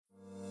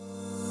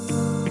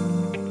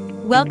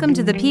Welcome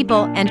to the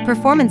People and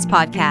Performance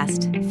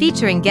Podcast,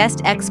 featuring guest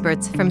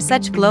experts from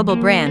such global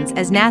brands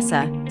as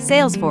NASA,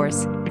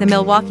 Salesforce, the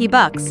Milwaukee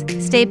Bucks,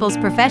 Staples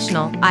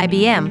Professional,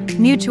 IBM,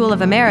 Mutual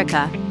of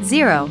America,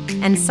 Xero,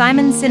 and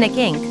Simon Sinek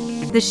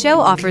Inc. The show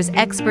offers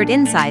expert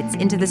insights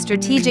into the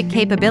strategic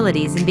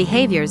capabilities and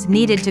behaviors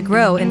needed to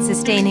grow and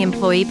sustain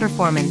employee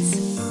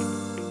performance.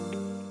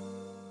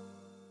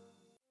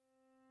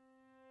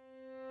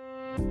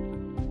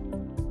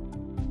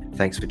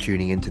 Thanks for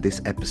tuning into this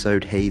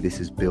episode. Hey, this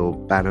is Bill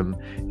Banham,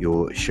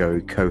 your show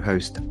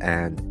co-host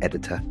and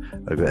editor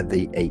over at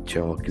the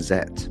HR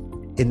Gazette.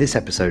 In this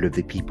episode of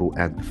the People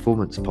and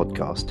Performance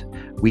Podcast,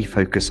 we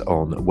focus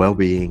on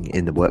well-being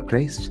in the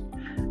workplace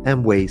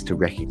and ways to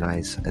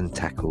recognize and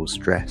tackle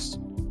stress.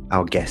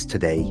 Our guest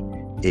today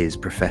is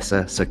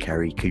Professor Sir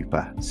Cary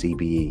Cooper,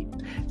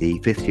 CBE, the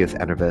 50th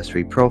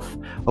anniversary Prof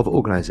of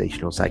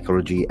Organisational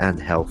Psychology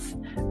and Health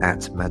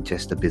at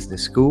Manchester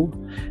Business School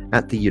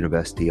at the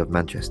University of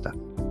Manchester.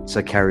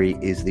 Sir Cary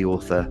is the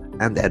author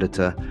and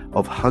editor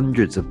of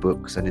hundreds of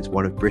books and is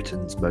one of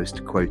Britain's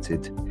most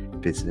quoted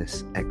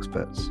business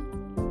experts.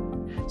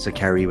 Sir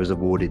Cary was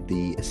awarded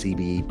the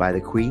CBE by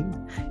the Queen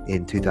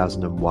in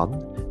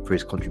 2001 for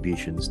his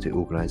contributions to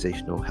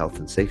organisational health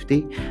and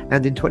safety,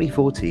 and in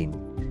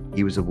 2014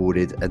 he was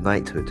awarded a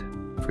knighthood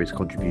for his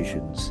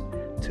contributions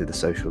to the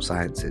social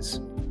sciences.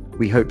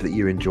 We hope that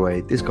you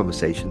enjoyed this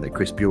conversation that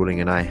Chris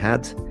Bueling and I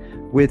had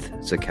with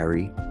Sir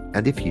Cary,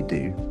 and if you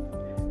do,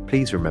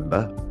 please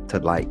remember to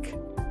like,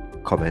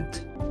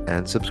 comment,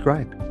 and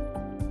subscribe.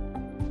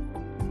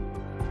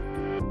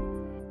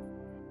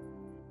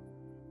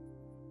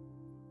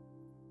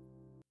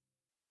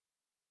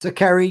 Sir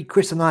Cary,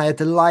 Chris and I are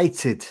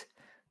delighted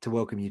to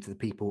welcome you to the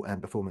People and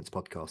Performance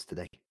Podcast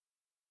today.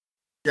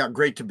 Yeah,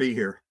 great to be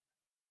here.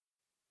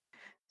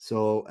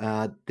 So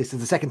this is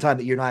the second time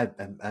that you and I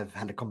have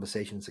had a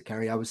conversation, Sir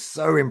Cary. I was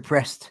so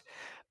impressed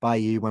by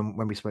you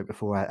when we spoke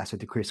before. I said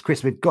to Chris,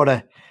 we've got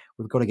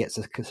to get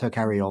Sir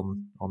Cary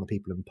on the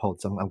People and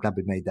Pods. I'm glad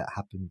we made that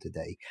happen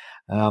today.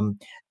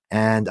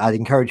 And I'd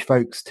encourage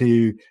folks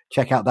to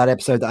check out that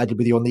episode that I did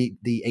with you on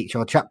the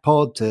HR Chat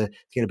Pod to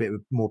get a bit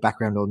more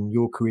background on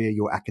your career,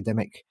 your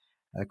academic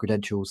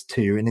credentials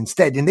too. And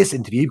instead, in this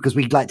interview, because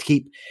we'd like to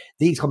keep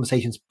these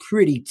conversations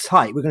pretty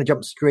tight, we're going to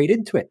jump straight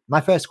into it.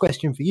 My first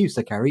question for you,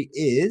 Sir Cary,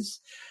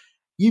 is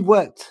you've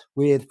worked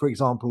with, for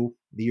example,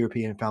 the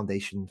European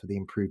Foundation for the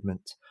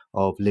Improvement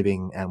of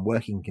Living and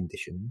Working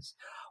Conditions.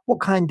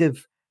 What kind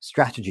of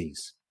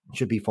strategies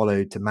should be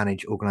followed to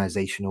manage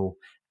organizational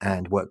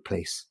and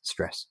workplace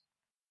stress?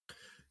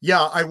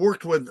 Yeah, I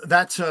worked with,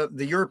 that's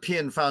the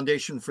European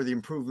Foundation for the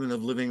Improvement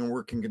of Living and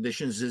Working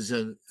Conditions is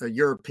a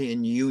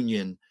European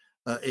Union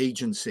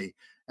agency.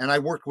 And I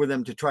worked with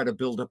them to try to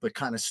build up a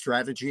kind of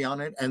strategy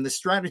on it. And the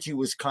strategy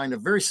was kind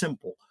of very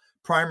simple: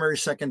 primary,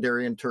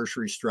 secondary, and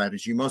tertiary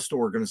strategy. Most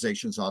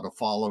organizations ought to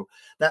follow.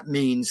 That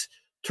means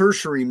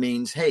tertiary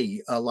means,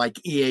 hey, like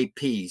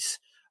EAPs,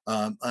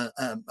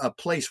 a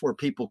place where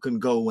people can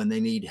go when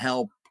they need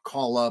help,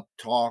 call up,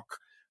 talk,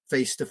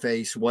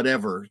 face-to-face,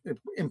 whatever,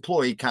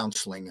 employee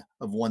counseling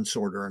of one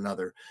sort or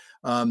another.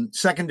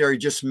 Secondary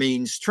just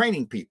means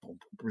training people,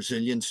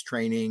 resilience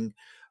training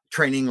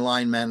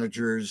line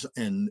managers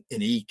in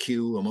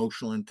EQ,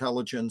 emotional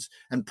intelligence.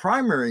 And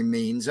primary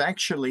means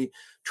actually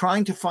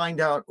trying to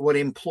find out what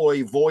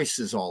employee voice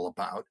is all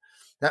about.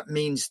 That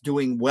means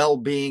doing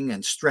well-being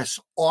and stress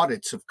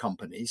audits of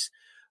companies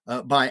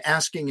by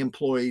asking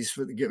employees,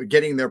 for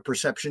getting their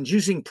perceptions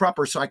using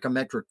proper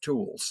psychometric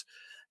tools,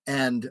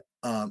 and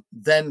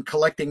then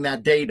collecting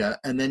that data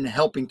and then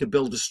helping to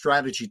build a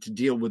strategy to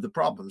deal with the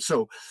problem.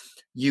 So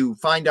you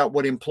find out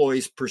what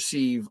employees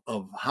perceive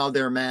of how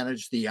they're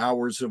managed, the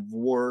hours of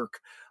work,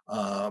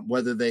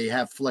 whether they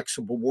have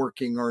flexible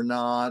working or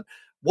not,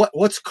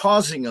 what's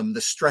causing them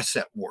the stress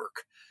at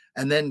work.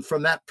 And then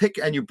from that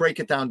and you break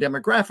it down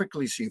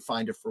demographically. So you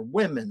find it for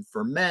women,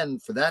 for men,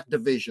 for that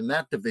division.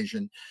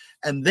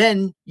 And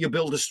then you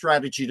build a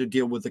strategy to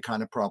deal with the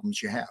kind of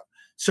problems you have.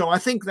 So I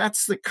think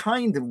that's the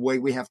kind of way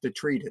we have to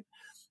treat it.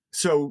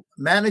 So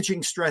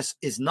managing stress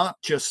is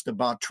not just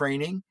about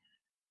training.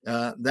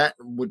 That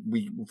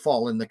we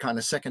fall in the kind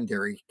of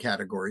secondary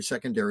category,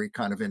 secondary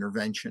kind of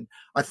intervention.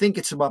 I think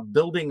it's about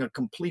building a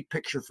complete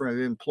picture for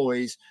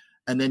employees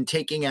and then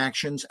taking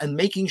actions and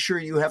making sure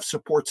you have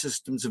support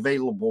systems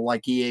available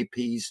like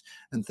EAPs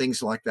and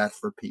things like that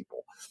for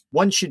people.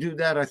 Once you do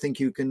that, I think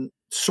you can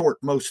sort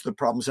most of the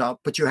problems out,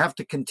 but you have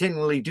to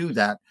continually do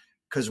that,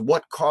 because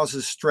what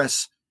causes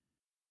stress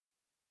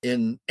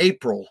in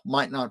April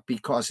might not be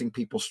causing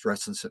people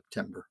stress in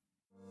September.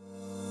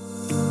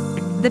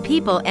 The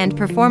People and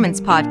Performance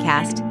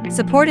Podcast,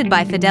 supported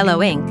by Fidello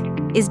Inc.,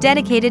 is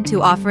dedicated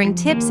to offering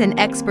tips and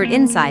expert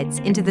insights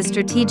into the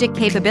strategic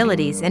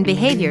capabilities and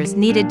behaviors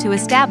needed to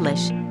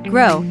establish,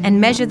 grow, and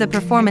measure the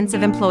performance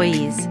of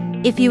employees.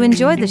 If you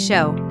enjoy the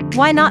show,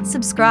 why not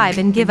subscribe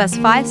and give us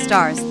 5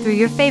 stars through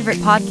your favorite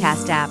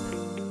podcast app?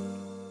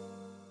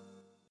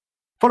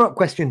 Follow-up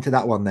question to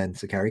that one then,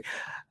 Sir Cary.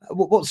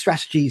 What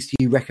strategies do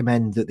you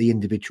recommend that the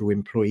individual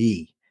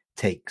employee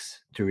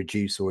takes to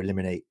reduce or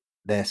eliminate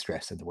their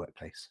stress in the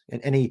workplace?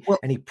 And Well,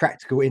 any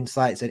practical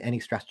insights and any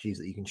strategies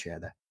that you can share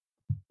there?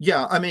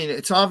 yeah, I mean,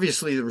 it's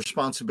obviously the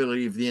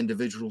responsibility of the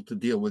individual to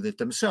deal with it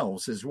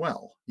themselves as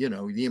well.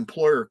 The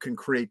employer can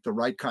create the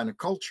right kind of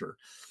culture,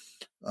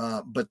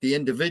 but the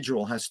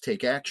individual has to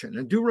take action.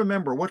 And do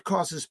remember, what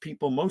causes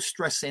people most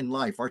stress in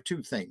life are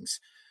two things: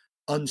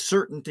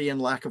 uncertainty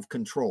and lack of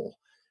control.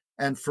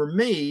 And for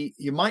me,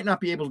 you might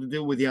not be able to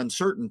deal with the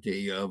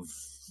uncertainty of,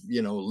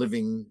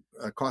 living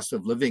cost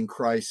of living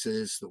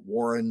crisis, the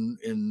war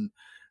in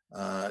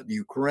the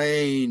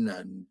Ukraine,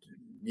 and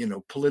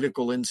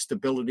political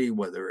instability,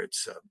 whether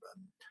it's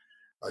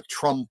a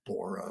Trump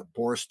or a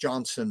Boris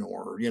Johnson,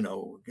 or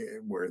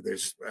where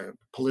there's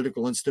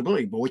political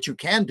instability. But what you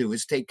can do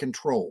is take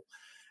control.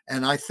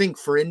 And I think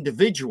for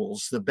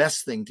individuals, the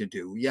best thing to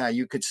do, yeah,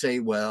 you could say,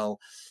 well,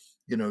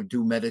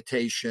 do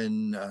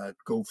meditation,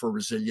 go for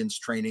resilience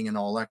training and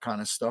all that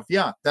kind of stuff.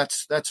 Yeah,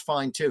 that's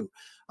fine too.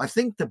 I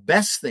think the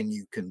best thing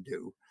you can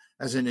do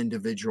as an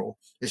individual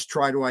is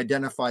try to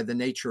identify the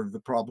nature of the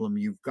problem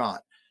you've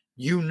got.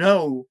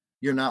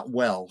 You're not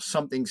well.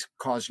 Something's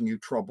causing you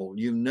trouble.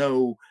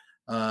 You're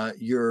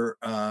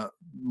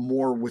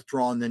more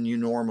withdrawn than you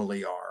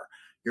normally are.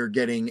 You're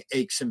getting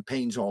aches and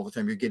pains all the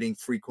time. You're getting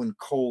frequent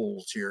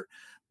colds.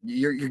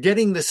 You're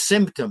getting the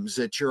symptoms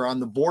that you're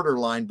on the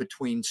borderline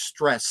between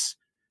stress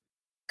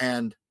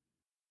and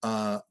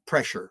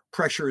pressure.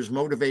 Pressure is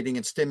motivating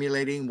and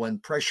stimulating. When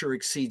pressure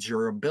exceeds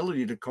your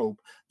ability to cope,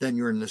 then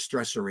you're in the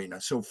stress arena.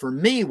 So for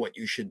me, what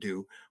you should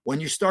do when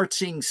you start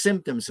seeing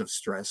symptoms of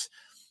stress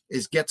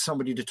is get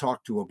somebody to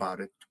talk to about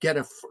it. Get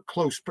a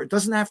close, it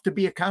doesn't have to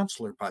be a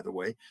counselor, by the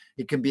way.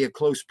 It can be a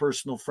close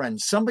personal friend,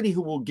 somebody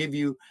who will give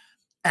you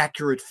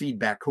accurate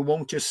feedback, who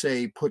won't just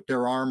say, put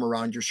their arm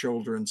around your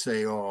shoulder and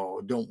say,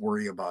 oh, don't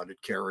worry about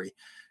it, Carrie.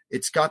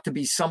 It's got to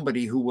be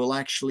somebody who will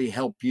actually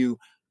help you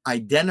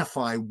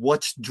identify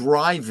what's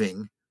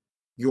driving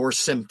your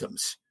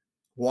symptoms,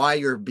 why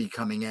you're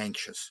becoming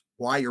anxious,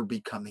 why you're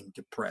becoming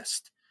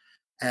depressed.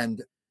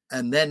 And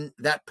then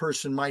that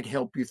person might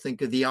help you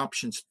think of the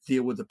options to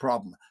deal with the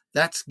problem.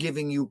 That's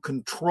giving you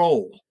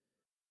control.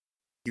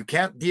 You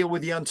can't deal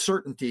with the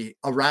uncertainty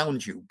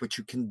around you, but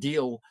you can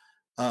deal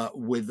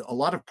with a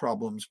lot of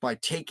problems by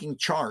taking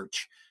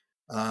charge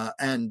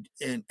and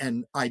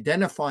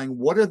identifying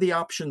what are the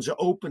options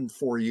open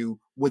for you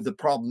with the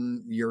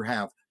problem you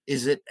have.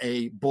 Is it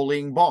a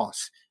bullying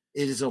boss?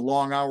 Is it a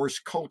long hours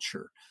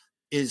culture?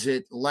 Is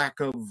it lack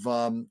of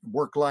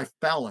work-life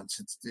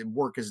balance?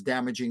 Work is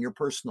damaging your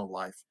personal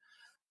life.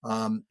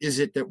 Is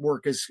it that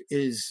work is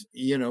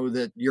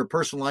that your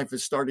personal life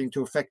is starting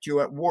to affect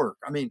you at work?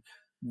 I mean,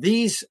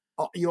 these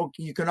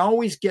you can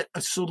always get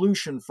a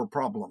solution for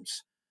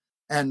problems,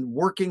 and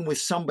working with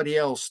somebody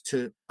else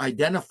to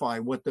identify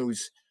what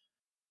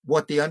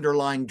the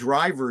underlying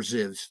drivers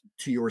is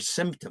to your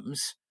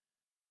symptoms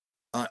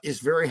is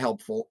very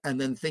helpful. And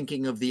then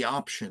thinking of the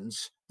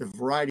options, the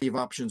variety of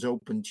options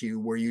open to you,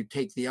 where you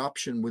take the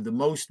option with the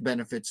most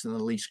benefits and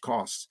the least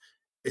costs,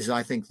 is,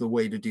 I think, the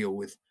way to deal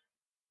with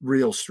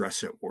real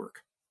stress at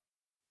work.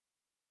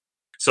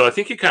 So I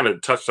think you kind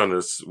of touched on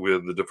this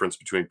with the difference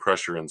between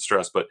pressure and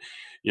stress. But,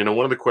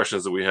 one of the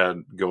questions that we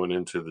had going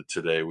into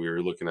today, we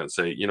were looking at,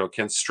 say,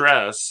 can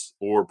stress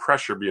or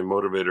pressure be a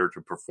motivator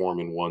to perform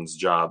in one's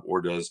job,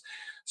 or does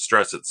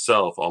stress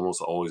itself almost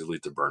always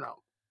lead to burnout?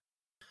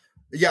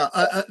 Yeah,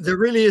 there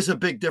really is a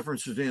big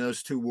difference between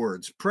those two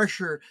words.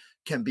 Pressure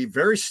can be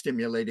very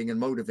stimulating and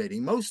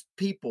motivating. Most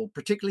people,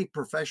 particularly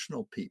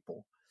professional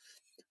people,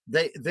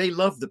 they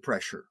love the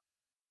pressure.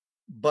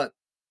 But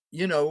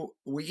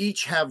we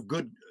each have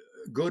good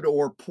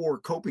or poor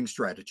coping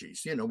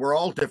strategies. We're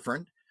all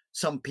different.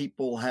 Some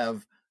people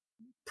have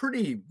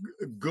pretty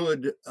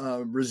good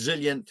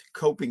resilient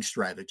coping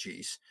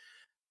strategies,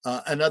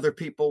 and other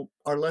people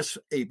are less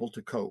able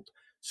to cope.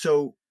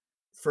 So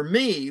for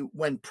me,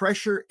 when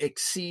pressure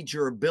exceeds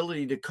your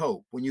ability to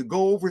cope, when you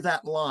go over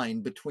that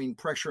line between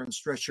pressure and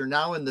stress, you're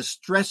now in the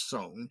stress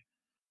zone.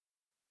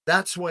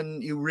 That's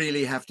when you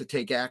really have to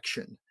take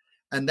action.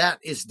 And that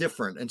is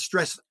different. And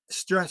stress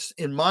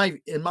in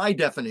my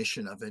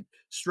definition of it,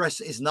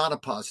 stress is not a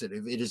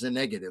positive. It is a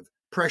negative.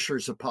 Pressure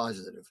is a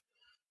positive.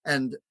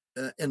 And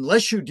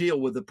unless you deal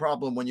with the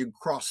problem when you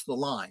cross the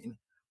line,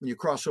 when you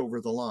cross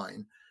over the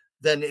line,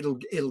 then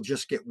it'll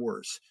just get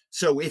worse.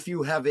 So if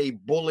you have a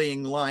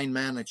bullying line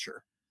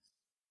manager,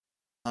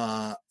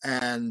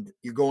 and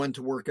you go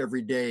into work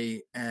every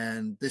day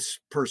and this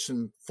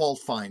person fault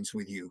finds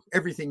with you,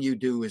 everything you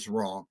do is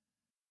wrong,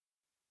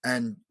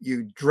 and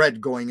you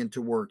dread going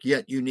into work,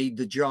 yet you need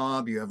the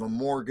job, you have a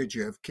mortgage,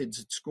 you have kids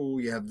at school,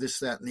 you have this,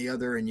 that, and the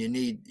other, and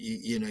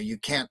you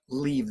can't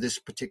leave this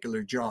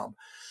particular job.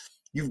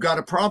 You've got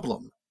a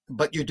problem,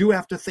 but you do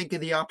have to think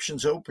of the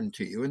options open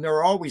to you. And there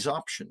are always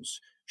options.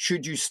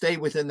 Should you stay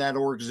within that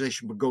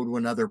organization but go to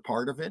another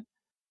part of it?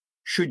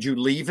 Should you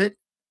leave it,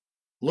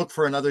 look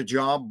for another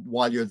job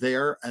while you're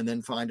there, and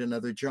then find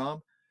another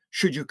job?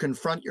 Should you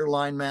confront your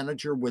line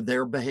manager with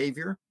their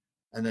behavior?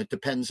 And it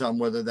depends on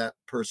whether that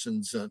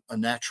person's a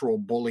natural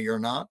bully or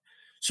not.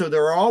 So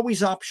there are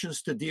always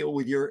options to deal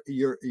with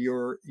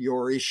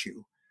your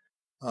issue.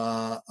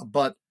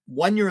 But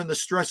when you're in the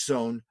stress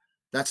zone,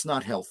 that's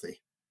not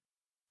healthy.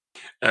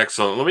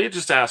 Excellent. Let me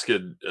just ask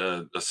you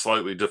a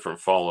slightly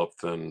different follow up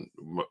than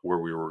where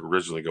we were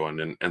originally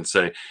going, and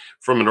say,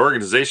 from an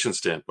organization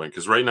standpoint,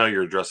 because right now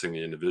you're addressing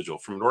the individual.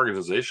 From an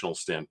organizational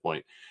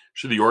standpoint,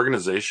 should the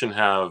organization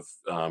have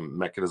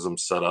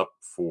mechanisms set up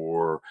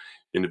for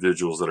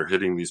individuals that are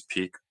hitting these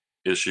peak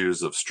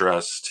issues of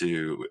stress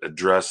to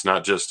address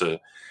not just a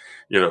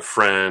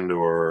friend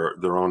or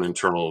their own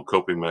internal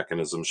coping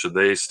mechanism? Should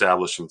they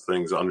establish some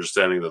things,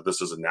 understanding that this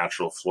is a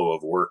natural flow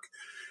of work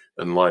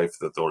in life,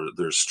 that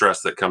there's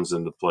stress that comes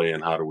into play,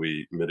 and how do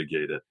we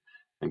mitigate it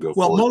and go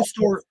Well,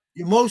 forward?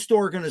 most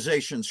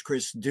organizations,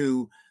 Chris,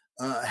 do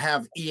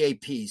have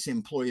EAPs,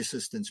 employee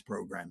assistance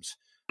programs.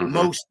 Hmm.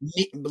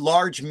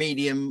 Large,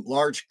 medium,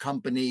 large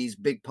companies,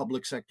 big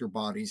public sector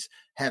bodies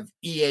have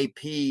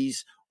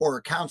EAPs or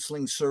a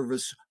counseling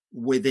service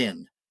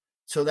within.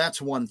 So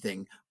that's one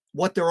thing.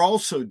 What they're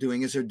also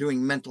doing is they're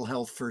doing mental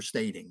health first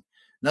aiding.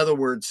 In other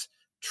words,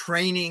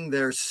 training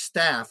their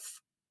staff,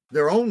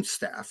 their own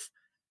staff,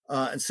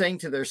 and saying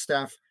to their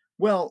staff,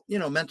 well,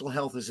 mental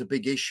health is a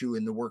big issue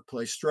in the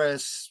workplace.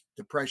 Stress,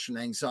 depression,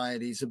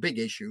 anxiety is a big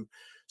issue.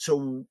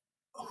 So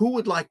who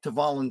would like to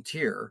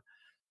volunteer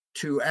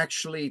to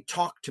actually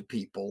talk to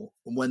people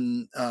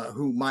when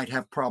who might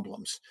have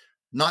problems?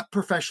 Not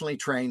professionally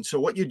trained. So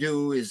what you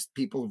do is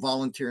people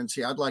volunteer and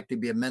say, I'd like to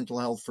be a mental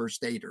health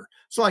first aider.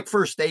 It's like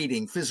first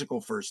aiding, physical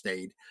first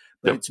aid,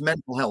 but Yep. it's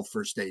mental health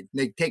first aid.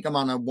 They take them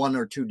on a 1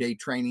 or 2 day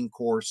training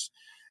course,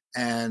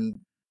 and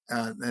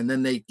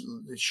then they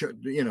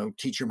should,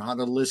 teach them how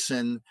to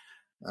listen,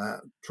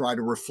 try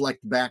to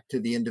reflect back to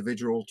the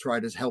individual,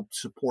 try to help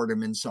support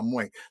him in some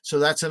way. So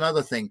that's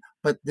another thing.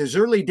 But there's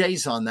early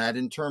days on that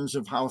in terms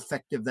of how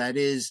effective that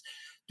is.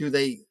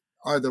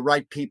 Are the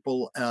right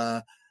people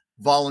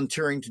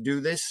volunteering to do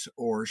this,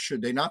 or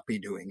should they not be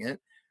doing it?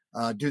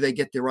 Do they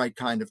get the right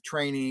kind of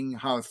training?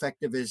 How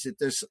effective is it?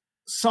 There's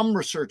some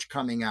research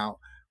coming out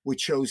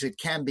which shows it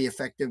can be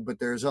effective, but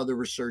there's other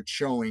research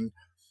showing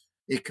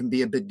it can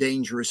be a bit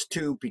dangerous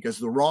too, because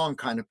the wrong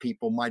kind of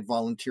people might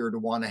volunteer to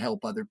want to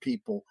help other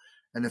people.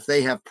 And if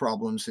they have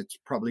problems, it's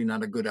probably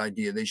not a good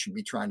idea. They should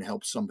be trying to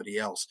help somebody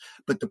else.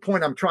 But the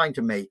point I'm trying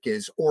to make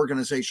is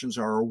organizations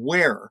are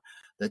aware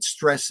that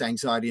stress,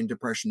 anxiety, and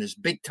depression is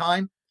big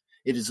time.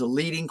 It is a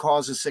leading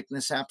cause of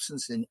sickness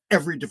absence in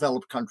every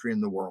developed country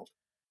in the world.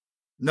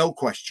 No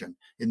question.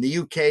 In the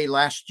UK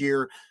last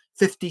year,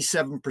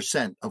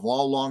 57% of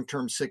all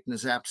long-term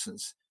sickness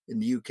absence in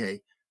the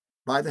UK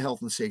by the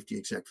health and safety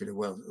executive,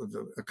 well,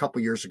 a couple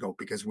of years ago,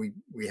 because we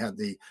had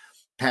the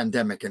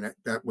pandemic and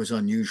that was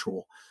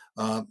unusual.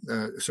 So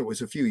it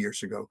was a few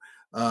years ago.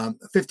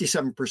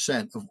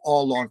 57% of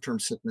all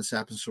long-term sickness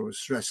happens with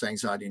stress,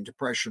 anxiety, and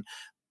depression.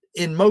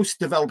 In most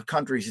developed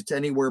countries, it's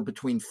anywhere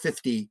between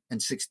 50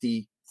 and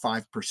 65%.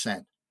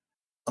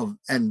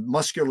 And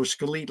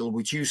musculoskeletal,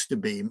 which used to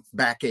be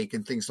backache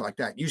and things like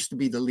that, used to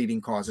be the leading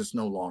cause. It's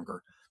no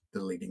longer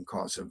the leading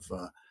cause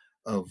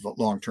of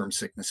long-term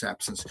sickness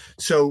absence.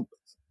 So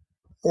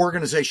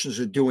organizations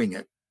are doing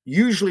it,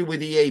 usually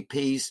with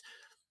EAPs,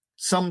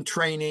 some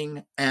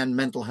training, and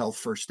mental health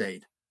first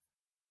aid.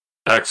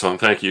 Excellent.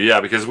 Thank you.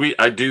 Yeah, because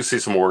I do see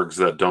some orgs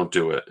that don't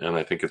do it, and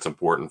I think it's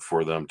important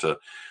for them to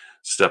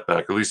step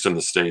back, at least in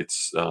the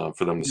States,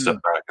 for them to step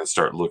back and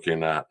start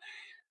looking at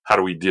how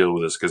do we deal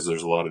with this, because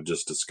there's a lot of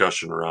just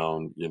discussion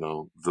around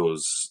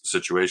those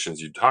situations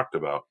you talked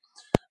about,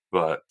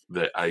 but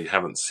that I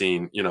haven't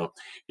seen.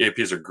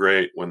 EAPs are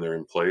great when they're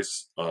in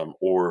place,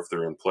 or if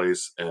they're in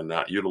place and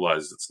not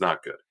utilized, it's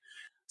not good.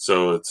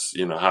 So it's,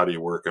 how do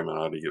you work them, and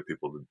how do you get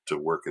people to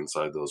work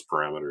inside those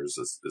parameters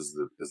is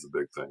the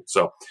big thing.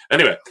 So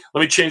anyway,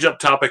 let me change up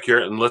topic here,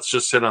 and let's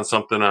just hit on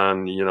something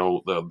on,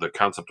 the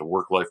concept of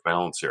work-life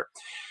balance here.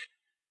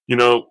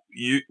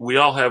 We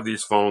all have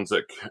these phones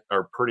that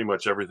are pretty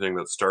much everything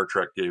that Star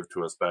Trek gave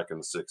to us back in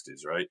the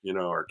 60s, right?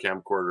 Our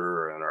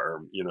camcorder and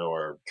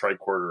our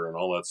tricorder and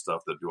all that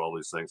stuff that do all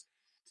these things.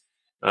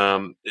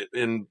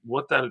 And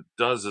what that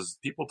does is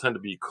people tend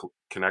to be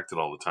connected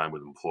all the time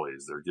with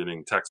employees. They're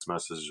getting text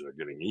messages, they're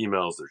getting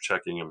emails, they're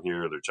checking them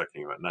here, they're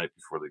checking them at night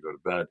before they go to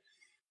bed.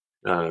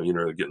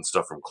 They're getting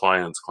stuff from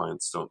clients.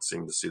 Clients don't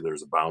seem to see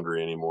there's a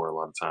boundary anymore a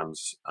lot of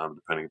times,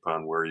 depending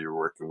upon where you're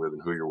working with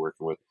and who you're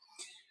working with.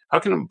 How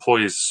can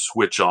employees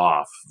switch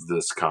off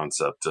this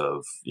concept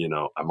of,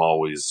 I'm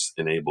always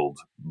enabled,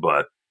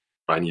 but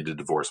I need to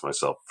divorce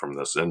myself from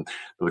this? And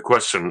the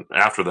question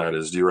after that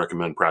is, do you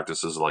recommend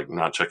practices like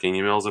not checking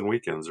emails on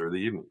weekends or the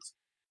evenings?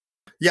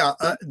 Yeah,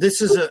 this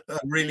is a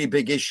really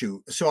big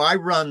issue. So I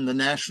run the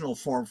National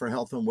Forum for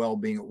Health and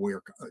Wellbeing at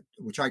Work,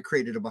 which I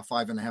created about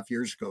 5.5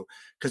 years ago,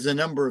 because a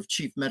number of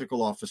chief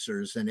medical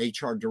officers and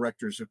HR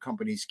directors of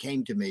companies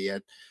came to me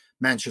at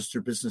Manchester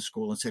Business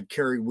School and said,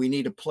 Kerry, we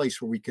need a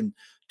place where we can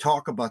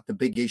talk about the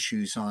big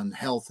issues on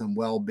health and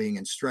well-being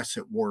and stress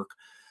at work.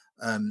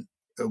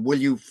 Will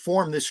you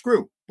form this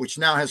group, which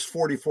now has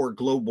 44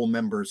 global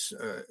members?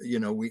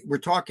 We're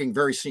talking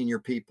very senior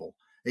people.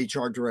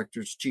 HR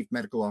directors, chief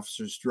medical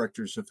officers,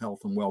 directors of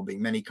health and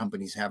well-being. Many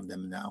companies have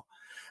them now.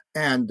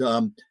 And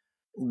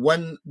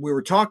when we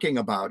were talking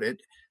about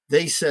it,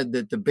 they said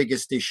that the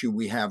biggest issue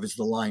we have is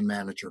the line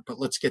manager, but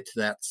let's get to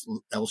that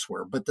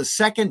elsewhere. But the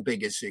second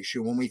biggest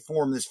issue when we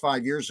formed this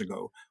 5 years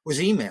ago was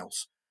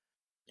emails.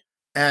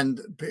 And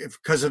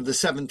because of the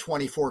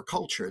 724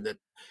 culture that,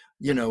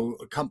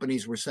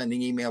 companies were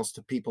sending emails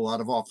to people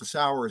out of office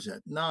hours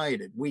at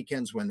night, at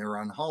weekends, when they're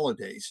on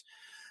holidays.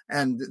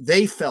 And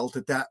they felt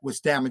that that was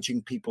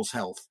damaging people's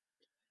health.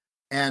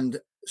 And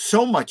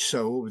so much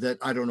so that,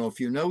 I don't know if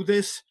you know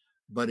this,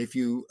 but if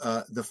you,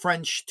 the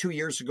French 2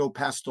 years ago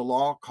passed a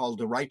law called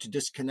the Right to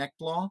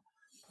Disconnect Law.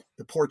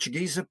 The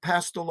Portuguese have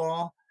passed a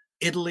law.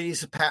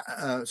 Italy's,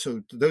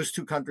 so those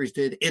two countries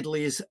did.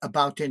 Italy is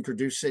about to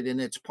introduce it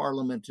in its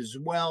parliament as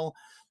well.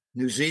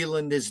 New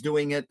Zealand is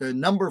doing it. The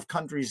number of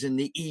countries in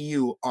the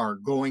EU are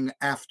going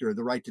after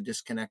the Right to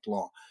Disconnect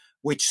Law,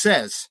 which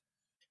says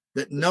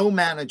that no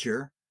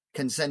manager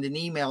can send an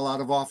email out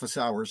of office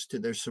hours to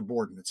their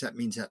subordinates. That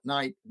means at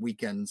night,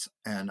 weekends,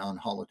 and on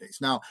holidays.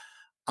 Now,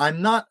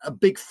 I'm not a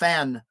big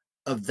fan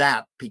of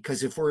that,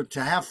 because if we're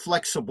to have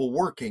flexible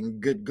working,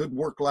 good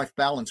work-life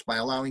balance by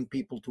allowing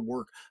people to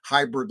work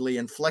hybridly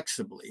and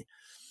flexibly,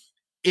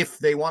 if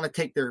they want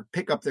to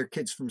pick up their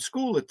kids from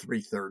school at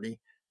 3:30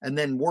 and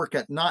then work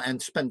at night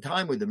and spend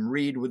time with them,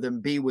 read with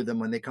them, be with them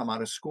when they come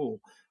out of school,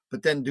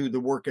 but then do the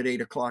work at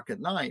 8 o'clock at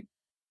night,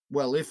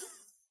 well, if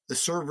the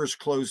servers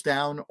close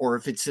down or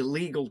if it's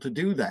illegal to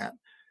do that,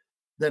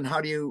 then how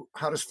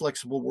does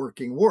flexible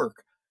working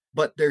work?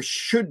 But there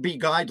should be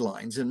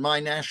guidelines, and my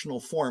national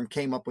forum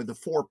came up with a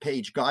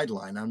 4-page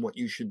guideline on what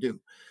you should do.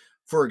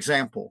 For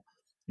example,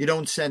 you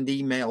don't send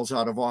emails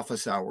out of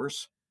office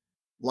hours,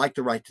 like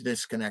the Right to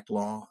Disconnect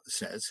Law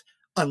says,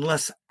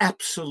 unless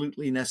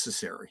absolutely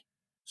necessary.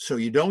 So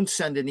you don't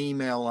send an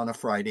email on a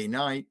Friday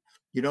night.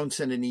 You don't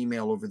send an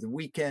email over the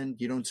weekend.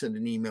 You don't send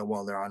an email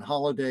while they're on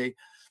holiday.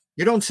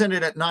 You don't send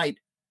it at night,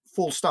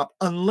 full stop,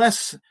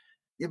 unless,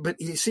 but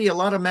you see, a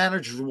lot of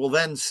managers will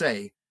then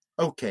say,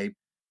 okay,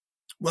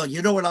 well,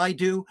 you know what I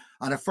do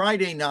on a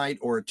Friday night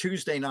or a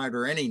Tuesday night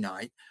or any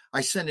night,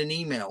 I send an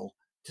email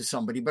to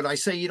somebody, but I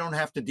say you don't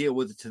have to deal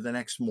with it to the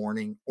next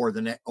morning or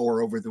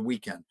or over the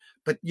weekend.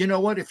 But you know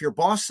what? If your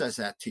boss says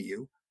that to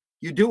you,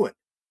 you do it,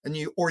 and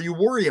you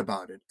worry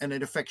about it, and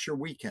it affects your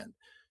weekend.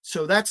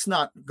 So that's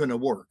not going to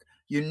work.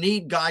 You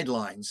need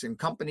guidelines, and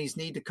companies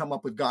need to come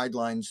up with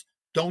guidelines.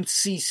 Don't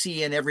CC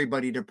in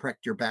everybody to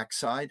protect your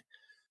backside.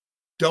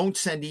 Don't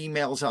send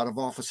emails out of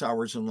office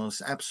hours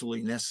unless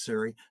absolutely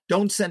necessary.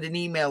 Don't send an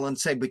email and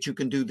say, but you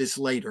can do this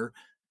later.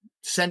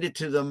 Send it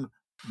to them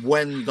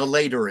when the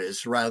later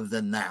is rather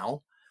than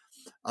now.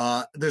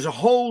 There's a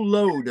whole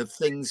load of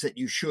things that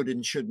you should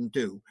and shouldn't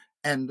do.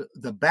 And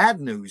the bad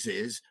news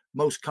is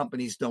most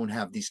companies don't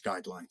have these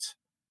guidelines.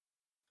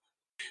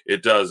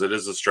 It does. It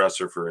is a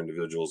stressor for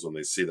individuals when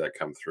they see that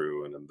come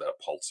through and that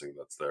pulsing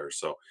that's there.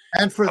 So,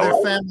 and for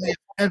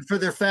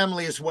their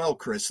family as well,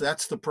 Chris.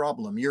 That's the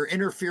problem. You're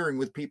interfering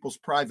with people's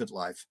private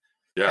life.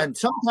 Yeah. And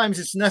sometimes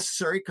it's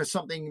necessary because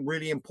something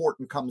really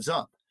important comes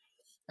up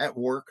at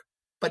work,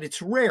 but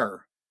it's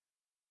rare.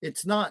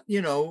 It's not,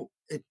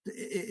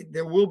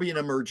 there will be an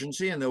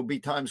emergency and there'll be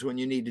times when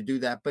you need to do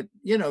that. But,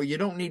 you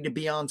don't need to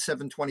be on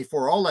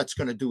 724. All that's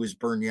going to do is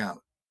burn you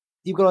out.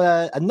 You've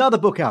got another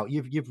book out.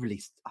 You've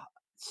released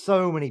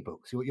so many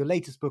books. Your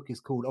latest book is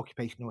called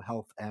Occupational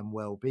Health and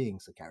Wellbeing,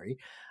 Sir Gary.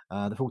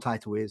 The full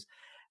title is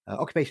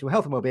Occupational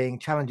Health and Wellbeing,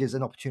 Challenges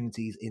and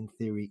Opportunities in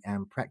Theory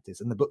and Practice.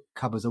 And the book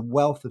covers a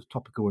wealth of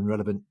topical and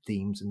relevant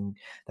themes, and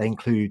they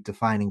include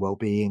defining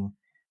wellbeing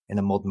in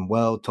a modern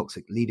world,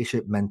 toxic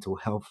leadership, mental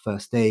health,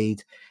 first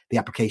aid, the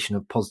application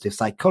of positive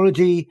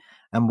psychology,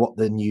 and what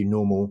the new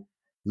normal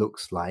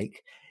looks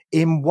like.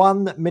 In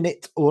 1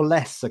 minute or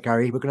less, Sir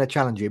Gary, we're going to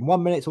challenge you. In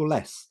 1 minute or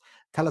less,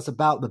 tell us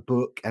about the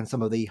book and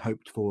some of the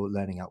hoped for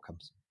learning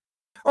outcomes.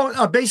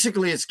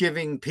 Basically, it's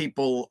giving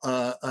people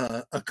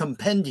a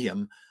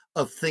compendium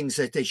of things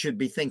that they should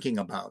be thinking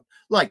about,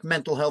 like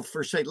mental health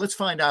first aid. Let's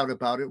find out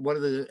about it. What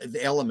are the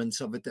elements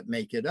of it that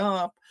make it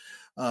up?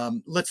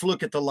 Let's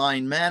look at the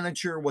line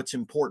manager, what's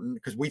important,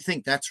 because we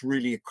think that's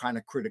really a kind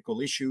of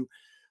critical issue.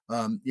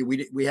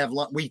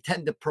 We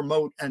tend to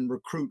promote and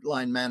recruit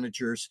line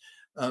managers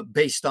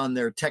based on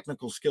their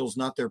technical skills,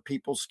 not their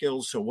people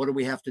skills. So what do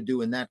we have to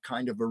do in that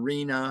kind of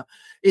arena?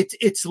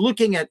 It's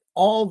looking at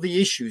all the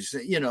issues,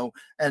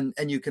 and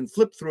you can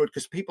flip through it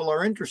because people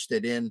are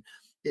interested in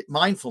it.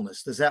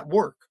 Mindfulness, does that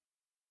work?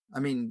 I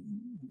mean,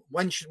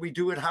 when should we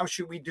do it? How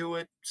should we do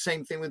it?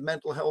 Same thing with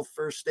mental health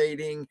first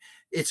aiding.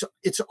 It's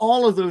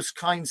all of those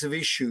kinds of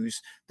issues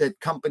that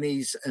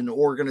companies and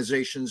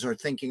organizations are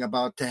thinking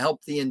about to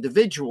help the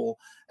individual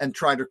and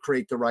try to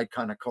create the right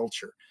kind of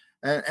culture.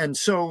 And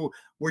so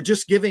we're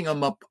just giving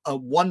them a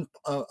one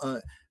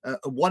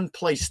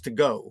place to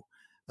go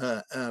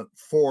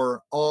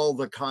for all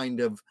the kind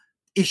of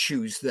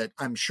issues that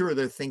I'm sure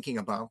they're thinking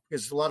about,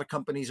 because a lot of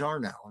companies are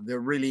now.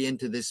 They're really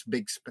into this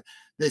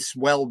this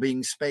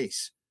well-being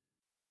space.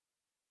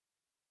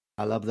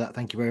 I love that.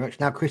 Thank you very much.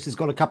 Now, Chris has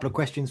got a couple of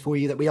questions for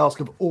you that we ask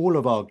of all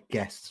of our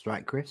guests,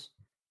 right, Chris?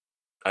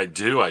 I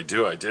do.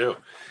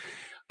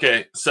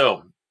 Okay,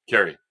 so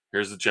Carrie,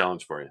 here's the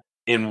challenge for you.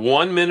 In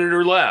 1 minute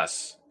or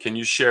less, can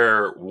you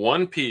share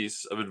one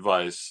piece of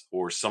advice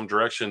or some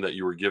direction that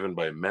you were given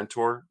by a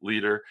mentor,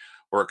 leader,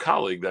 or a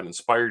colleague that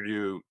inspired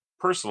you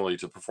personally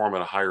to perform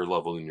at a higher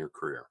level in your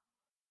career?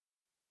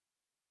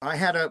 I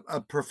had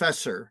a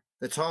professor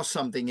that saw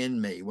something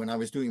in me when I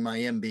was doing my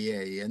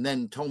MBA and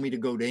then told me to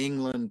go to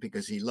England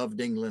because he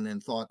loved England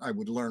and thought I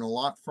would learn a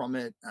lot from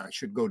it. I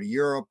should go to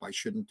Europe. I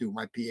shouldn't do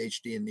my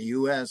PhD in the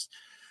US.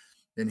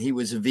 And he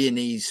was a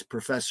Viennese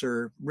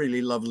professor,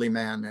 really lovely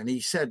man. And he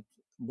said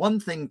one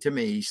thing to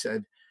me. He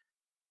said,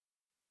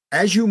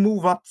 as you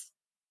move up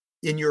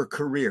in your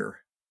career,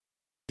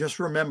 just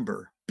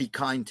remember, be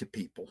kind to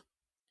people.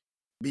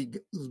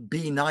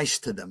 Be nice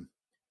to them.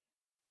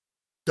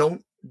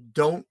 Don't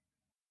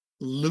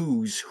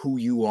lose who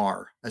you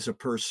are as a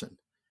person.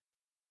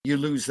 You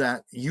lose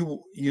that,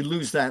 you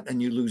lose that,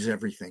 and you lose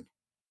everything.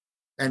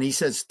 And he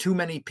says too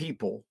many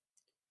people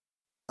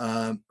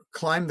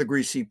climb the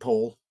greasy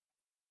pole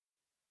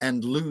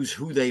and lose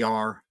who they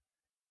are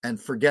and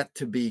forget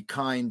to be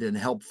kind and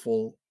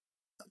helpful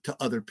to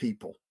other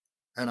people.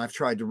 And I've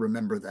tried to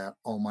remember that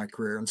all my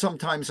career. And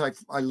sometimes I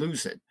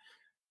lose it.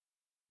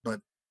 But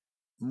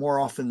more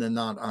often than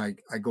not, I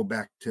go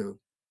back to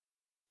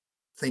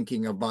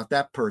thinking about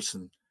that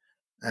person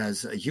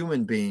as a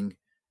human being.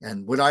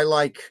 And would I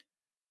like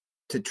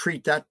to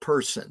treat that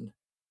person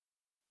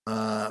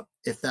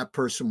if that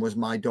person was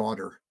my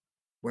daughter?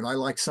 Would I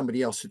like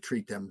somebody else to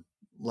treat them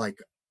like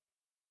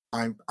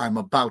I'm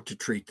about to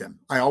treat them?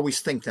 I always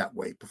think that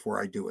way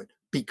before I do it.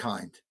 Be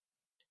kind.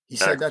 He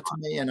said that to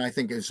me, and I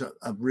think is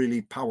a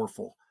really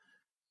powerful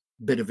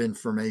bit of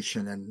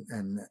information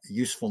and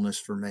usefulness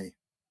for me.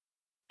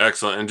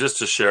 Excellent. And just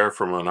to share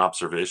from an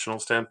observational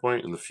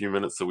standpoint, in the few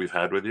minutes that we've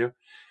had with you,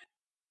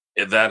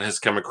 that has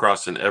come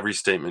across in every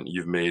statement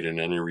you've made and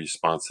any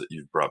response that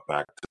you've brought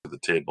back to the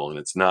table. And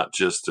it's not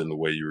just in the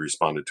way you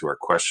responded to our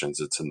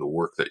questions, it's in the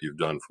work that you've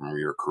done from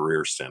your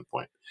career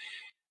standpoint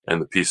and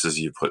the pieces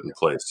you've put in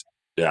place.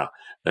 Yeah.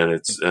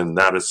 And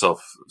that is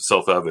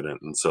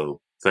self-evident. And so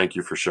thank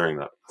you for sharing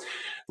that.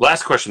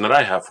 Last question that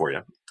I have for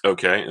you.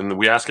 Okay. And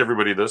we ask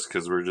everybody this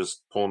because we're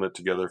just pulling it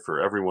together for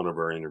every one of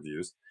our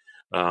interviews.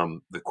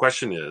 The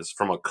question is,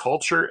 from a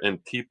culture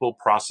and people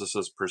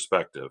processes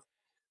perspective,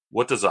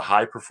 what does a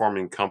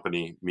high-performing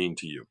company mean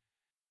to you?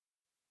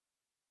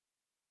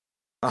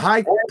 A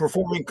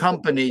high-performing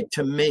company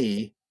to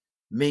me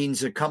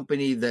means a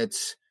company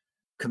that's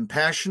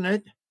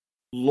compassionate,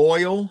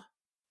 loyal,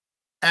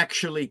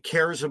 actually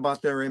cares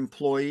about their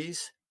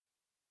employees,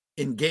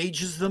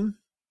 engages them,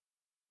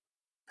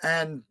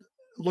 and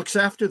looks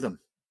after them.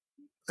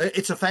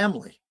 It's a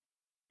family.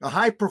 A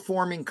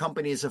high-performing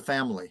company is a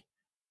family.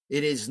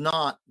 It is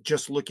not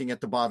just looking at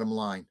the bottom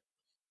line.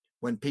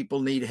 When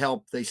people need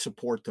help, they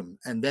support them,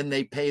 and then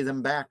they pay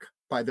them back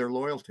by their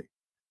loyalty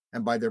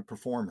and by their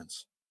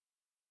performance.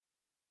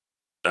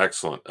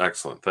 Excellent.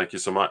 Thank you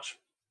so much.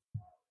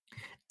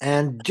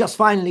 And just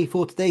finally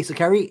for today, so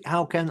Kerry,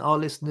 how can our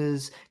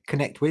listeners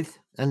connect with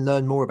and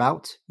learn more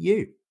about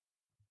you?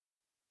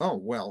 Oh,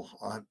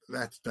 well,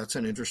 that's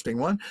an interesting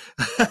one.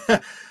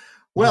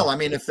 Well, I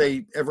mean, if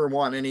they ever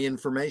want any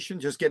information,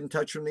 just get in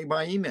touch with me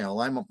by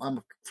email. I'm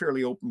a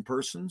fairly open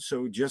person,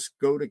 so just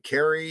go to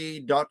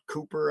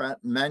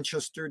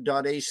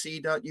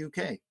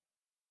kerry.cooper@manchester.ac.uk.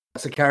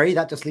 So, Kerry,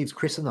 that just leaves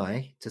Chris and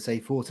I to say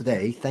for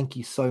today, thank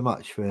you so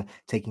much for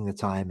taking the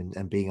time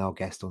and being our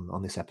guest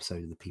on this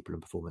episode of the People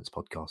and Performance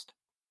podcast.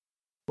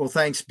 Well,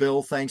 thanks,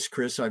 Bill. Thanks,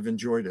 Chris. I've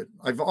enjoyed it.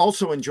 I've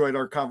also enjoyed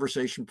our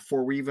conversation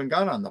before we even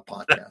got on the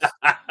podcast.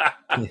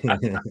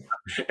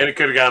 And it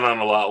could have gone on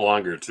a lot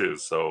longer too.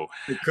 So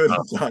it could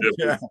have done,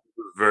 yeah. It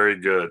was very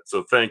good.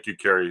 So thank you,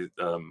 Kerry.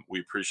 We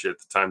appreciate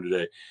the time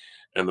today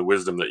and the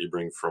wisdom that you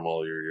bring from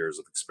all your years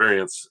of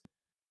experience.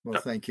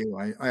 Well, thank you.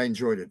 I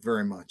enjoyed it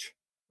very much.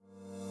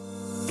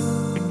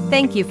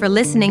 Thank you for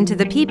listening to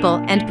the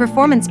People and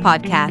Performance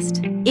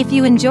Podcast. If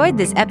you enjoyed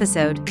this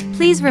episode,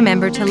 please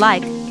remember to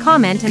like,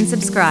 comment, and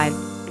subscribe.